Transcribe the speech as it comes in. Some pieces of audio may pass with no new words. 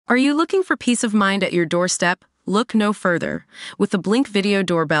Are you looking for peace of mind at your doorstep? Look no further. With the Blink Video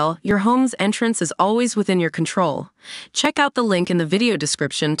Doorbell, your home's entrance is always within your control. Check out the link in the video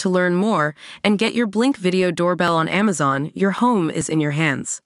description to learn more and get your Blink Video Doorbell on Amazon. Your home is in your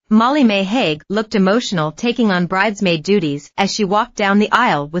hands. Molly-Mae Hague looked emotional taking on bridesmaid duties as she walked down the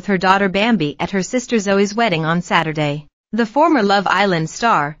aisle with her daughter Bambi at her sister Zoe's wedding on Saturday. The former Love Island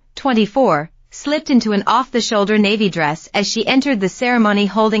star, 24, slipped into an off-the-shoulder navy dress as she entered the ceremony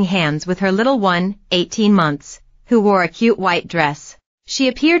holding hands with her little one, 18 months, who wore a cute white dress. She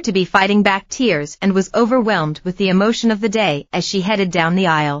appeared to be fighting back tears and was overwhelmed with the emotion of the day as she headed down the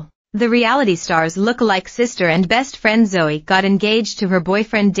aisle. The reality star's look-alike sister and best friend Zoe got engaged to her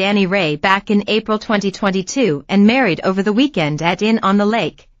boyfriend Danny Ray back in April 2022 and married over the weekend at Inn on the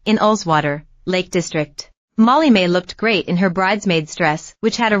Lake, in Ullswater, Lake District. Molly-Mae looked great in her bridesmaid's dress,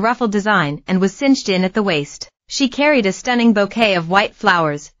 which had a ruffled design and was cinched in at the waist. She carried a stunning bouquet of white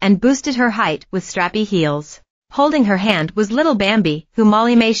flowers and boosted her height with strappy heels. Holding her hand was little Bambi, who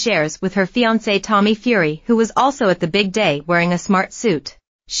Molly-Mae shares with her fiancé Tommy Fury, who was also at the big day wearing a smart suit.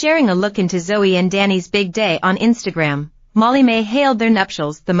 Sharing a look into Zoe and Danny's big day on Instagram, Molly-Mae hailed their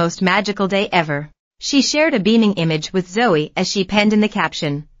nuptials the most magical day ever. She shared a beaming image with Zoe as she penned in the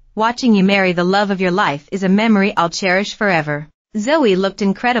caption, "Watching you marry the love of your life is a memory I'll cherish forever." Zoe looked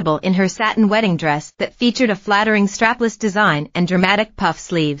incredible in her satin wedding dress that featured a flattering strapless design and dramatic puff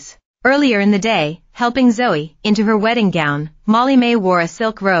sleeves. Earlier in the day, helping Zoe into her wedding gown, Molly-Mae wore a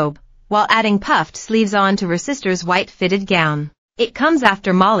silk robe, while adding puffed sleeves on to her sister's white fitted gown. It comes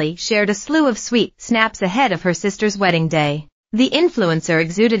after Molly shared a slew of sweet snaps ahead of her sister's wedding day. The influencer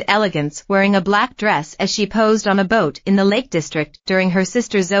exuded elegance wearing a black dress as she posed on a boat in the Lake District during her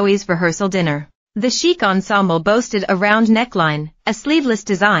sister Zoe's rehearsal dinner. The chic ensemble boasted a round neckline, a sleeveless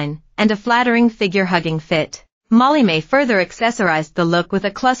design, and a flattering figure-hugging fit. Molly-Mae further accessorized the look with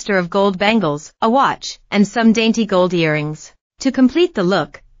a cluster of gold bangles, a watch, and some dainty gold earrings. To complete the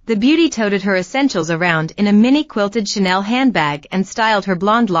look, the beauty toted her essentials around in a mini quilted Chanel handbag and styled her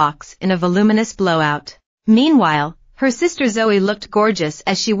blonde locks in a voluminous blowout. Meanwhile, her sister Zoe looked gorgeous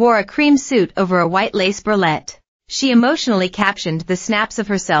as she wore a cream suit over a white lace bralette. She emotionally captioned the snaps of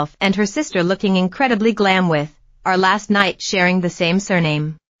herself and her sister looking incredibly glam with, "Our last night sharing the same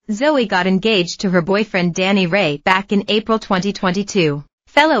surname." Zoe got engaged to her boyfriend Danny Ray back in April 2022.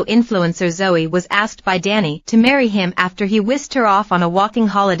 Fellow influencer Zoe was asked by Danny to marry him after he whisked her off on a walking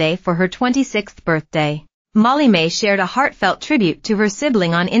holiday for her 26th birthday. Molly-Mae shared a heartfelt tribute to her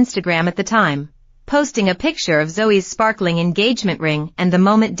sibling on Instagram at the time, posting a picture of Zoe's sparkling engagement ring and the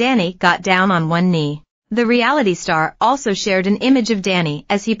moment Danny got down on one knee. The reality star also shared an image of Danny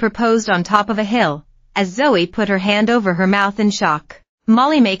as he proposed on top of a hill, as Zoe put her hand over her mouth in shock.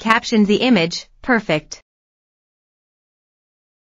 Molly-Mae captioned the image, "Perfect."